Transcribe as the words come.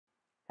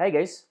Hi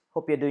guys,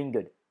 hope you're doing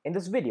good. In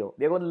this video,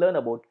 we are going to learn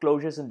about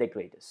closures and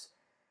decorators.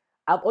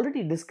 I've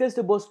already discussed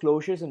about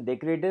closures and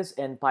decorators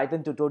in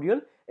Python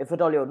tutorial. If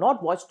at all you have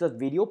not watched that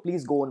video,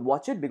 please go and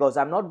watch it because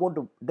I'm not going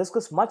to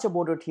discuss much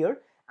about it here.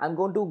 I'm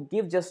going to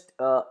give just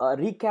a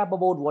recap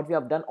about what we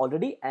have done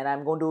already, and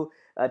I'm going to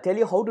tell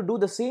you how to do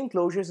the same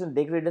closures and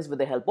decorators with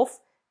the help of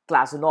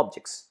class and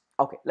objects.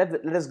 Okay, let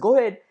us go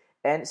ahead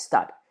and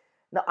start.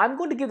 Now I'm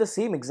going to give the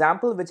same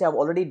example which I've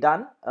already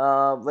done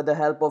with the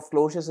help of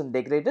closures and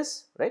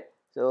decorators, right?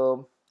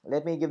 So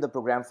let me give the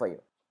program for you.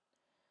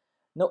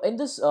 Now in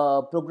this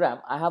program,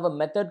 I have a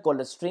method called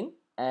a string,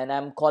 and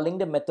I'm calling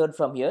the method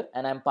from here,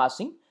 and I'm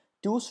passing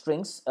two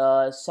strings,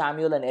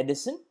 Samuel and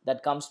Edison,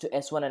 that comes to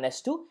S1 and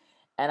S2,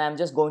 and I'm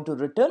just going to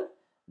return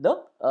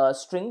the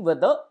string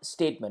with the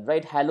statement,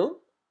 right? Hello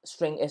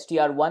string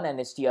str1 and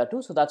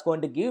str2, so that's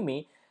going to give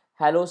me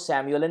hello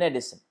Samuel and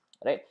Edison,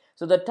 right?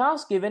 So the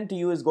task given to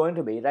you is going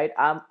to be, right,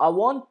 I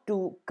want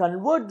to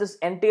convert this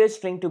entire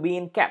string to be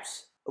in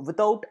caps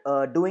without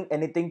doing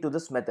anything to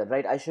this method,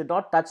 right? I should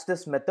not touch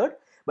this method,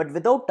 but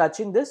without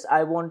touching this,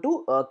 I want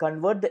to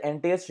convert the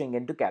entire string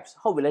into caps.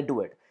 How will I do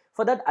it?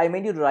 For that, I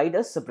may need to write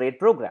a separate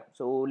program.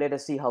 So let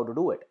us see how to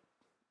do it.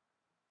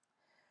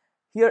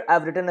 Here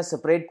I've written a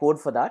separate code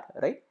for that,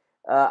 right?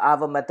 I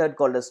have a method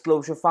called as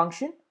closure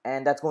function,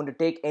 and that's going to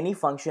take any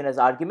function as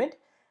argument.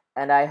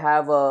 And I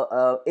have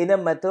a inner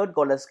method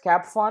called as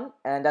capFun,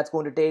 and that's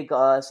going to take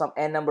some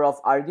n number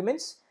of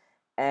arguments,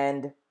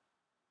 and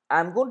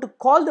I'm going to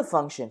call the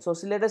function. So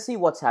let us see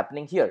what's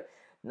happening here.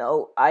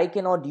 Now I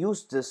cannot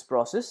use this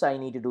process, I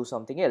need to do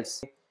something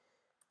else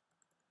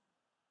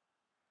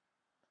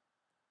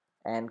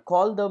and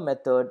call the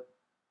method.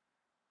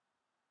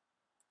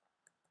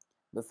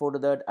 Before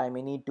that, I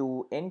may need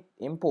to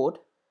import,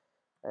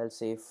 I'll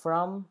say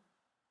from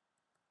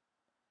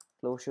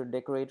closure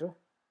decorator,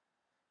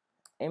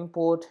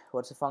 import,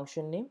 what's the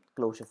function name?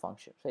 Closure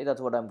function. So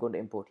that's what I'm going to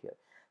import here.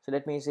 So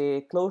let me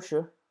say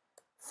closure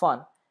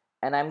fun,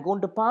 and I'm going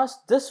to pass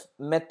this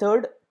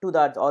method to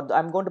that, or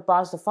I'm going to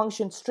pass the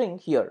function string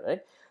here,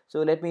 right?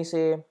 So let me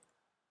say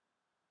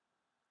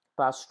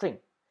pass string.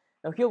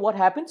 Now here what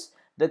happens,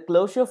 the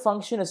closure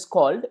function is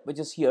called, which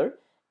is here,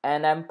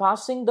 and I'm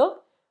passing the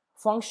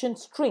function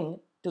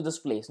string to this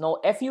place. Now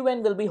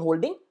fun will be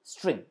holding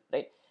string,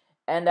 right?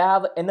 And I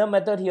have an inner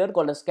method here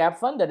called as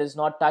capFun that is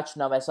not touched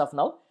now as of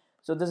now.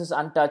 So this is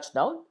untouched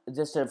now, it's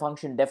just a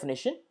function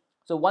definition.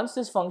 So once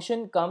this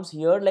function comes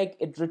here, like,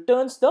 it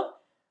returns the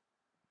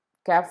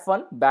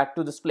capFun back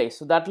to this place.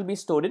 So that will be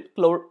stored in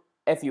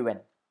fun.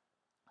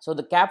 So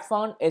the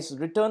capFun is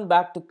returned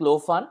back to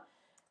clofun,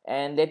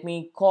 and let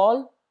me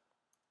call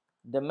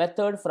the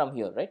method from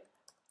here, right?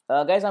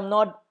 Guys, I'm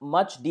not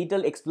much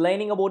detail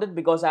explaining about it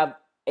because I've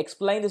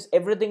explained this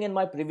everything in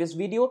my previous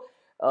video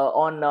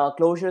on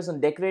closures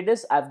and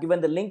decorators. I've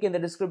given the link in the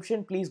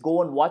description. Please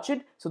go and watch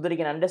it so that you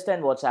can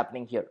understand what's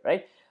happening here,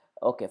 right?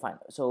 Okay, fine.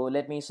 So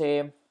let me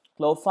say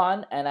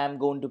clofun, and I'm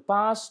going to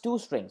pass two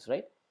strings,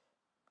 right?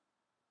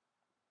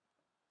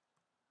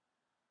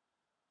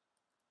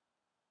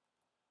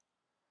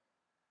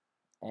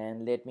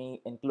 And let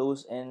me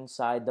enclose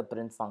inside the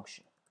print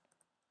function.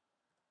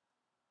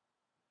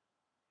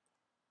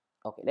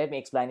 Okay, let me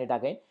explain it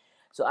again.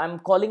 So I'm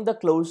calling the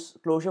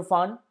closure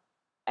fun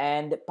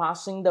and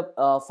passing the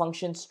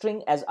function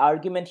string as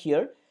argument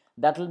here.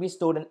 That will be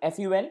stored in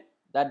fun.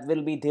 That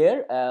will be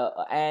there,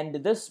 and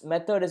this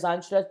method is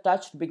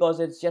untouched because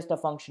it's just a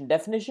function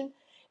definition.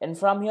 And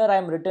from here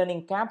I'm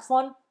returning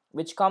capFun,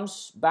 which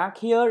comes back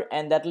here,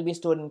 and that will be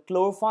stored in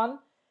clofun.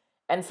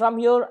 And from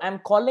here I'm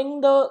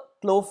calling the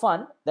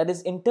clofun, that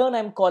is in turn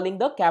I'm calling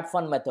the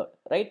capFun method,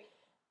 right?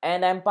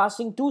 And I'm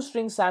passing two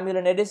strings, Samuel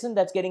and Edison,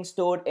 that's getting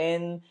stored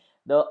in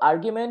the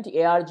argument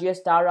args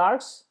star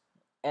args.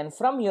 And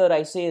from here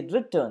I say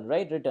return,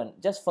 right? Return.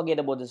 Just forget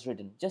about this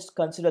return. Just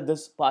consider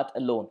this part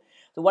alone.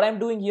 So what I'm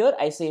doing here,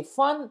 I say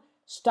fun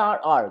star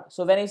arg.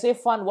 So when I say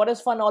fun, what is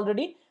fun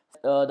already?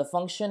 The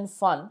function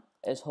fun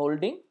is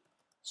holding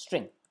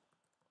string,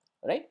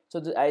 right?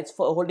 So it's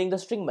for holding the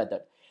string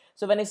method.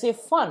 So when I say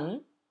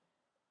fun,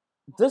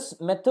 this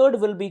method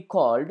will be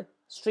called,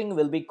 string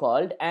will be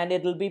called, and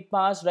it will be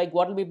passed, like,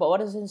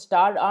 what is in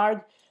star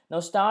arg? Now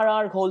star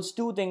arg holds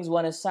two things,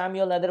 one is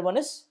Samuel, another one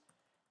is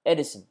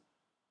Edison.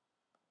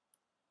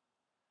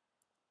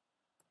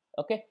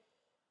 Okay,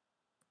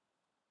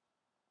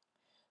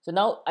 so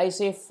now I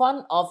say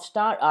fun of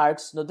star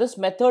args. Now this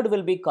method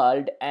will be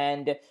called,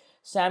 and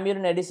Samuel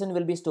and Edison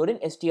will be stored in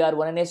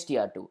str1 and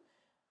str2.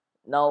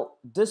 Now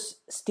this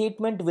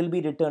statement will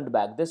be returned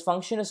back. This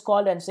function is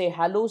called, and say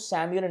hello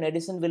Samuel and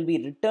Edison will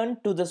be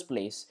returned to this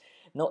place.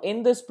 Now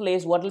in this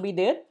place, what will be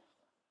there?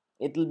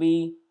 It will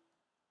be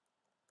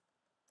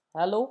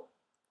hello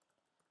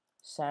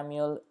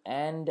Samuel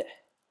and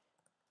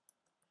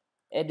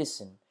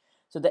Edison.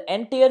 So the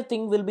entire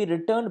thing will be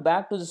returned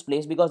back to this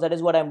place because that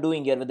is what I'm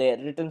doing here with the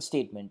return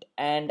statement,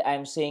 and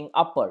I'm saying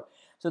upper.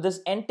 So this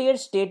entire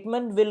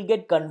statement will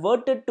get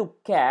converted to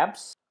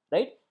caps,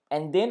 right?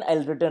 and then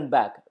I'll return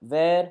back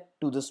where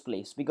to this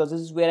place, because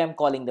this is where I'm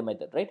calling the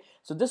method, right?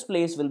 So this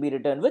place will be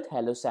returned with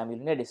hello Samuel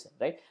and Edison,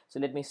 right? So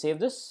let me save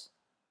this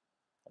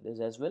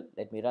as well.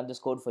 Let me run this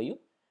code for you.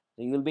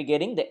 So you will be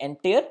getting the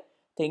entire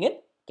thing in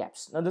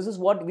caps. Now this is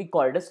what we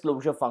call it as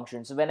closure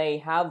function. So when I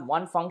have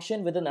one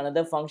function within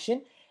another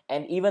function,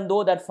 and even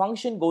though that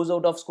function goes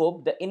out of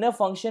scope, the inner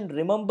function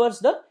remembers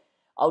the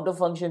outer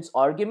function's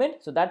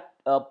argument. So that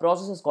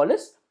process is called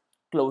as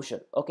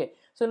closure. Okay,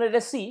 so let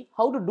us see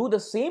how to do the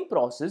same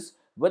process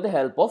with the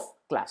help of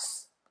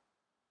class.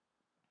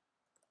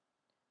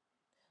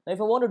 Now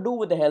if I want to do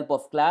with the help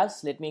of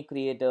class, let me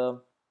create a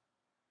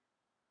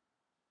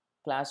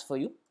class for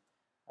you.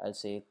 I'll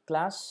say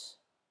class,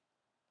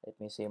 let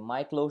me say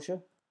my closure,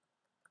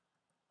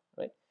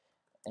 right?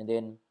 And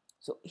then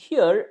so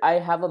here I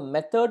have a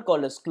method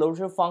called as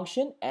closure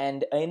function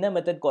and another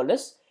method called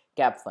as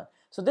cap fun.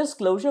 So this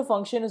closure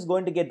function is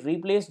going to get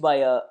replaced by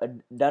a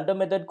dunder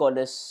method called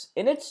as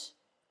init,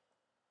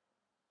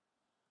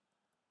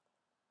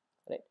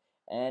 right?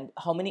 And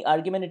how many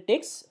argument it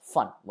takes?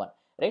 Fun, one,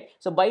 right?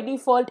 So by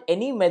default,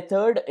 any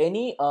method,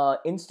 any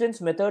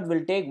instance method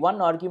will take one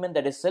argument,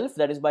 that is self.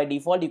 That is by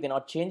default, you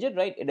cannot change it,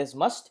 right? It is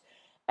must.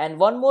 And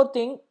one more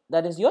thing,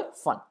 that is your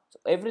fun. So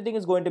everything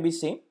is going to be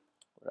same,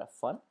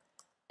 fun.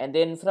 And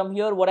then from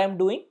here, what I'm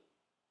doing,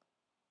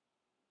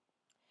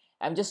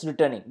 I'm just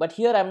returning. But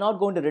here I'm not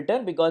going to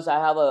return because I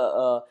have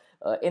a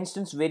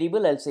instance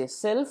variable. I'll say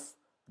self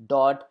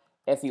dot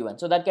fun.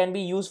 So that can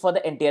be used for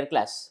the entire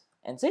class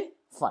and say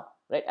fun,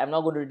 right? I'm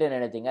not going to return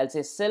anything. I'll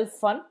say self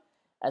fun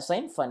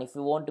assign fun. If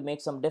you want to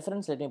make some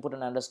difference, let me put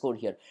an underscore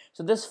here.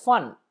 So this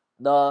fun,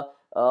 the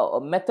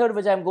method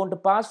which I'm going to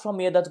pass from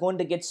here, that's going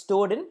to get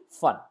stored in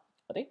fun,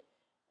 right?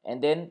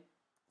 And then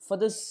for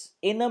this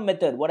inner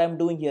method, what I'm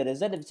doing here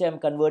is that which I'm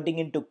converting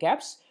into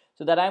caps,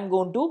 so that I'm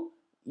going to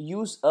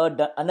use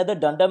another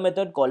dunder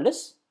method called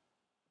as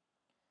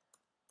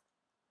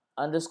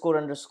underscore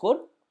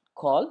underscore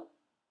call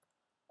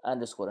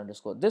underscore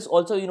underscore. This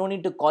also you don't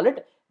need to call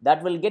it,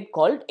 that will get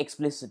called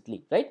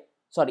explicitly, right?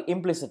 Sorry,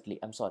 implicitly,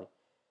 I'm sorry.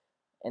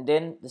 And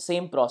then the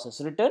same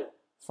process, return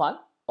fun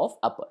of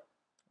upper,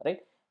 right?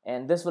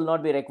 And this will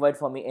not be required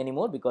for me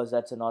anymore because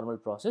that's a normal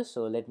process.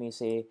 So let me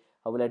say,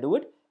 how will I do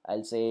it?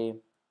 I'll say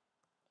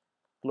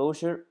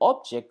closure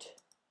object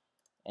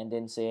and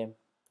then say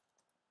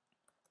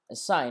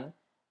assign.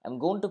 I'm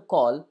going to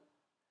call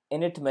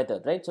init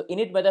method, right? So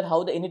init method,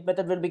 how the init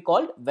method will be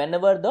called?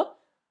 Whenever the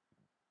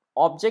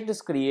object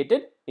is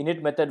created,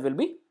 init method will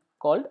be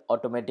called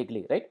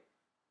automatically, right?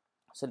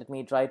 So let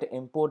me try to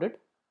import it.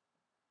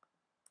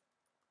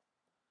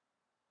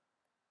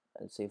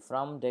 I'll say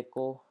from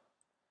deco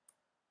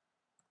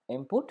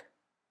input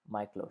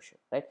my closure,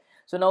 right?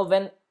 So now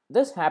when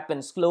this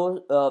happens,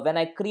 when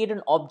I create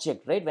an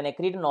object, right? When I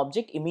create an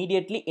object,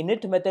 immediately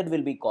init method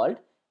will be called,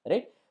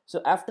 right?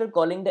 So after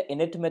calling the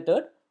init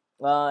method,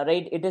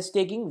 right, it is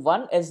taking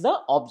one as the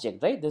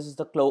object, right? This is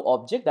the clo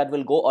object that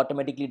will go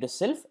automatically to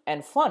self,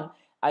 and fun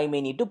I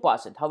may need to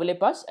pass it. How will I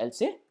pass? I'll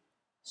say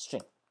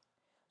string.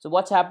 So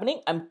what's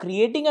happening? I'm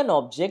creating an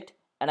object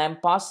and I'm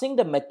passing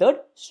the method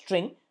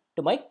string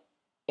to my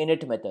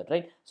init method,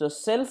 right? So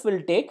self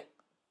will take,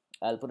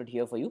 I'll put it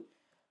here for you.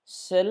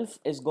 Self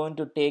is going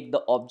to take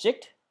the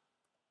object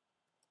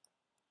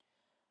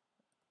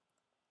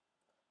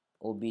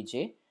obj,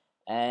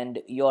 and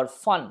your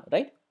fun,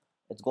 right?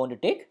 It's going to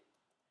take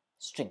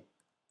string,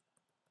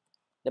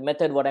 the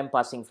method what I'm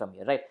passing from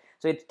here, right?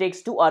 So it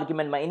takes two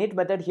argument. My init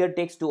method here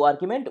takes two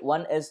argument.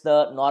 One is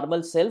the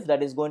normal self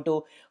that is going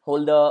to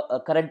hold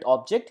the current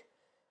object,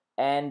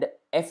 and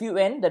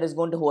fun that is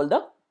going to hold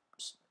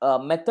the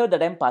method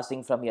that I'm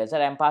passing from here. So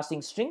I'm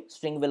passing string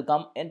will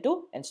come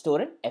into and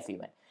store in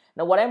fun.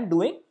 Now what I'm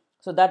doing,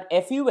 so that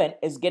fun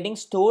is getting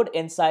stored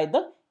inside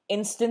the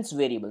instance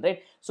variable,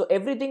 right? So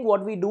everything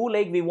what we do,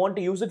 like we want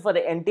to use it for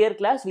the entire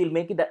class, we'll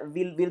make it that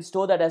we'll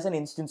store that as an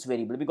instance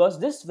variable, because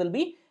this will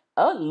be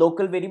a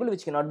local variable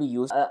which cannot be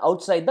used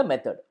outside the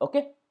method.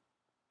 Okay,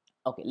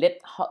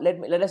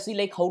 let us see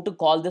like how to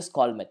call this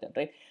call method,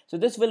 right? So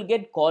this will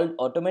get called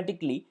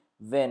automatically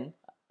when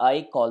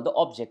I call the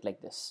object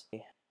like this.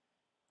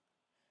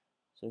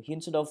 So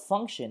instead of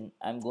function,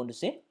 I'm going to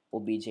say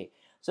obj.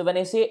 So when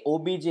I say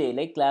obj,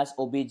 like class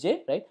obj,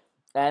 right?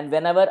 And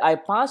whenever I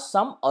pass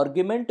some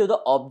argument to the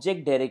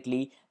object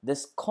directly,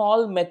 this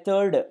call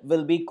method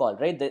will be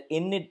called, right?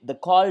 The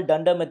call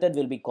dunder method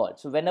will be called.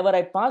 So whenever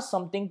I pass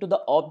something to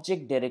the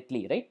object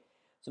directly, right?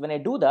 So when I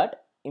do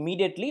that,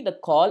 immediately the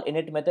call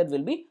init method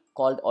will be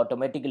called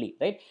automatically,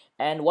 right?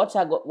 And what's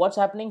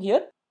happening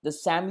here? The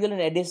Samuel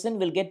and Edison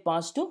will get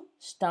passed to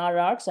star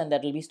arcs, and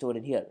that will be stored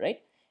in here,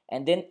 right?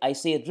 And then I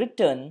say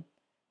return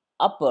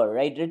upper,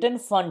 right? Return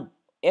fun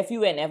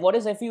fun. What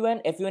is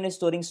fun? Fun is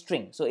storing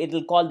string, so it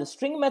will call the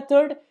string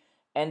method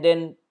and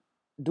then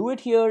do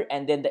it here,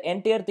 and then the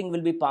entire thing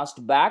will be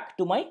passed back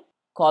to my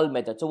call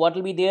method. So what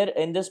will be there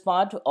in this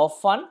part of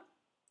fun?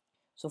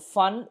 So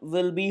fun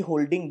will be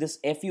holding this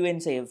fun,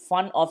 say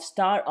fun of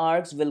star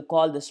arcs will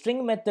call the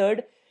string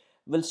method,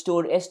 will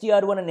store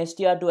str1 and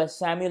str2 as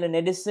Samuel and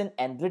Edison,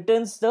 and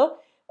returns the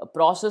a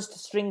processed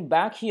string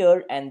back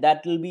here, and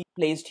that will be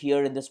placed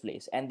here in this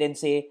place, and then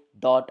say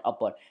dot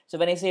upper. So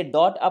when I say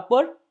dot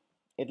upper,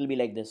 it will be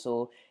like this.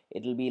 So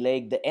it will be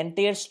like the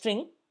entire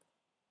string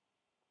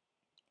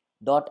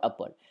dot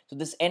upper. So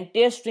this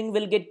entire string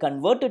will get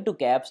converted to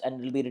caps and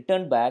will be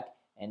returned back,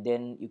 and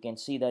then you can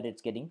see that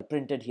it's getting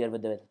printed here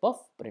with the help of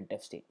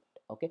printf statement.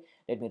 Okay,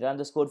 let me run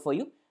this code for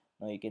you.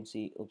 Now you can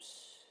see,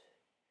 oops,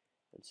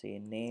 let's say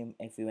name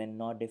fun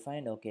not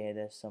defined. Okay,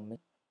 there's some.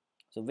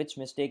 So which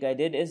mistake I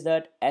did is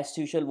that, as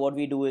usual, what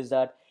we do is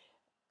that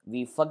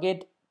we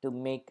forget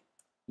to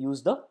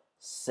use the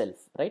self,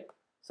 right?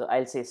 So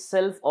I'll say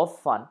self of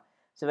fun.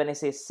 So when I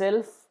say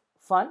self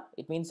fun,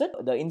 it means that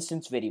the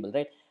instance variable,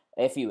 right?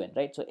 Fun,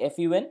 right? So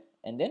fun,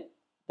 and then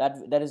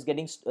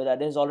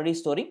that is already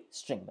storing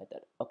string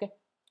method. Okay,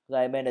 so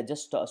I made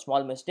just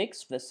small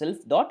mistakes with self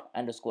dot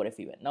underscore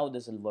fun. Now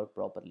this will work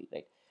properly,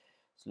 right?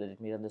 So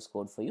let me run this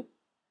code for you.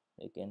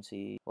 You can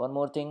see one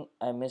more thing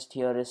I missed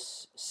here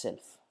is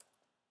self,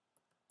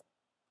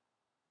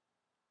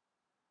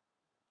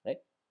 right?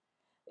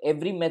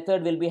 Every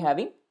method will be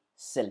having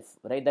self,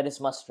 right? That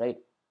is must, right?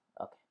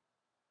 Okay,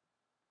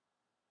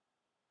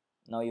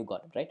 now you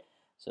got it, right?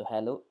 So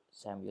hello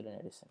Samuel and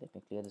Edison. Let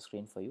me clear the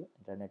screen for you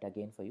and run it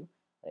again for you,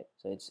 right?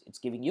 So it's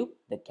giving you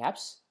the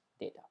caps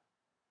data.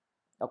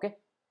 Okay,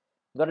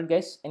 got it,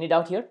 guys? Any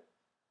doubt here?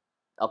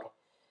 Okay,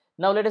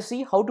 now let us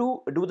see how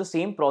to do the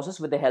same process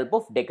with the help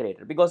of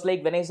decorator, because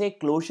like when I say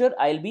closure,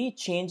 I'll be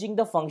changing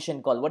the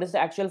function call. What is the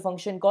actual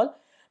function call?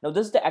 Now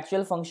this is the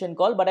actual function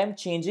call, but I'm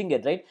changing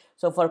it, right?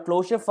 So for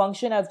closure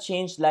function, I've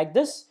changed like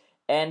this,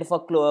 and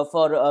for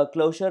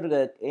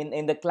closure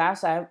in the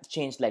class, I have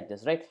changed like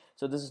this, right?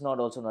 So this is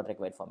also not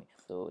required for me.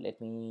 So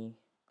let me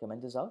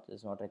comment this out. This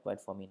is not required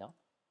for me now.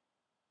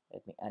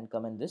 Let me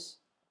uncomment this.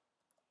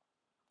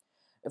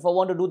 If I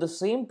want to do the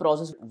same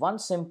process, one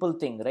simple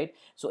thing, right?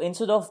 So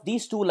instead of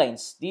these two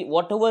lines,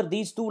 whatever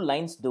these two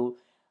lines do,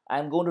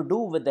 I'm going to do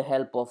with the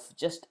help of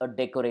just a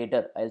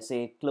decorator. I'll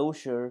say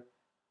closure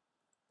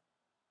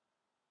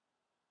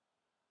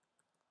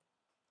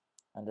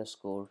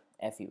underscore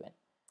fun.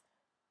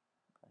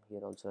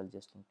 Here also I'll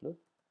just include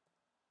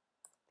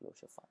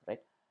closure fun,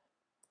 right?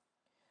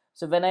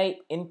 So when I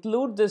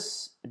include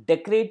this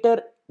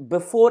decorator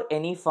before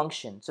any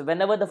function, so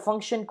whenever the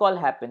function call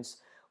happens,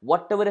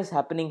 whatever is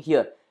happening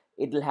here,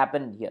 it will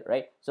happen here,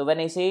 right? So when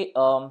I say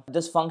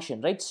this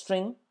function, right,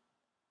 string,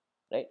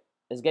 right,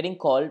 is getting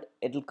called,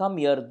 it will come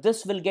here.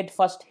 This will get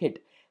first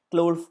hit,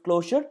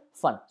 closure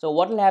fun. So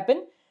what will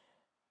happen?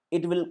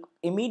 It will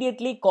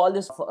immediately call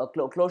this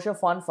closure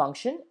fun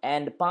function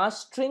and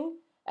pass string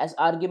as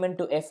argument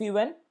to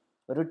fun,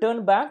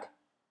 return back,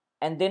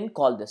 and then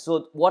call this.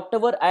 So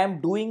whatever I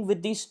am doing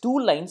with these two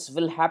lines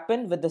will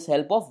happen with this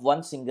help of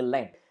one single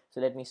line.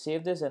 So let me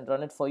save this and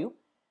run it for you.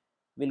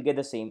 We'll get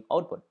the same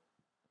output,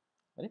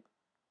 right?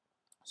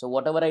 So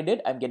whatever I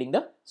did, I'm getting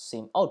the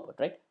same output,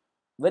 right?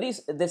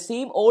 The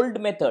same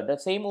old method, the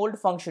same old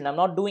function. I'm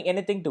not doing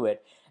anything to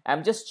it.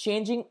 I'm just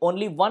changing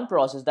only one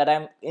process, that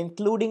I'm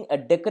including a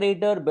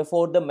decorator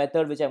before the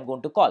method which I'm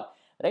going to call,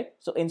 right?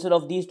 So instead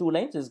of these two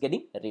lines, is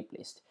getting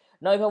replaced.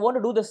 Now if I want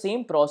to do the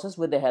same process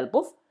with the help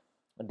of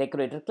a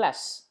decorator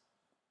class,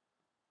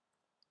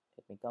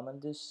 let me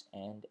comment this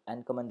and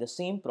uncomment the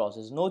same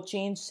process. No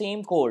change,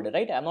 same code,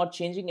 right? I'm not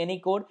changing any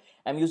code.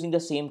 I'm using the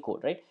same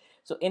code, right?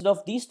 So instead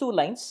of these two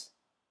lines,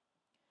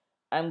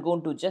 I'm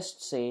going to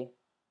just say,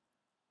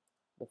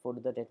 before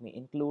that, let me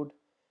include,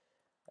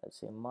 I'll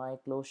say my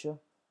closure,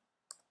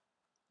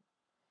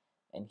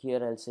 and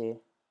here I'll say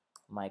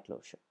my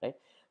closure, right?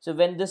 So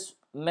when this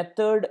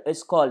method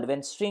is called,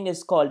 when string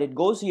is called, it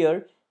goes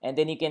here, and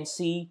then you can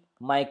see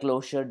my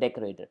closure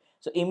decorator.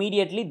 So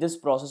immediately this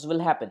process will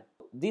happen.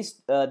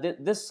 This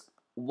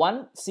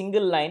one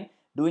single line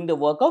doing the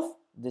work of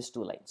these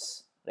two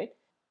lines, right?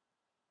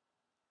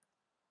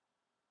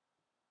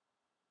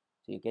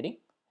 So you're getting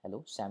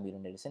hello Samuel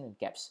and Edison in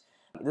caps.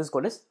 This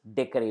code is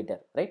decorator,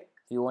 right?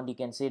 If you want, you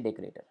can say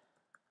decorator,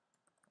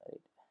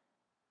 right?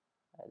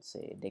 I'll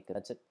say decorator.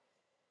 That's it.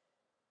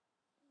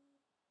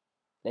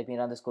 Let me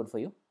run this code for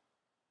you.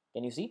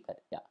 Can you see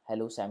that? Yeah,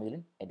 hello Samuel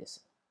and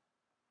Edison,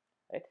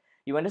 right?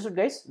 You understood,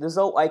 guys? This is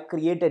how I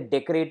create a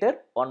decorator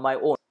on my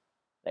own,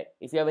 right?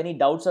 If you have any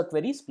doubts or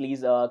queries,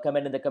 please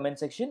comment in the comment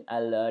section.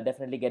 I'll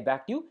definitely get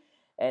back to you.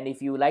 And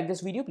if you like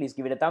this video, please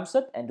give it a thumbs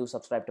up and do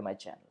subscribe to my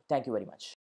channel. Thank you very much.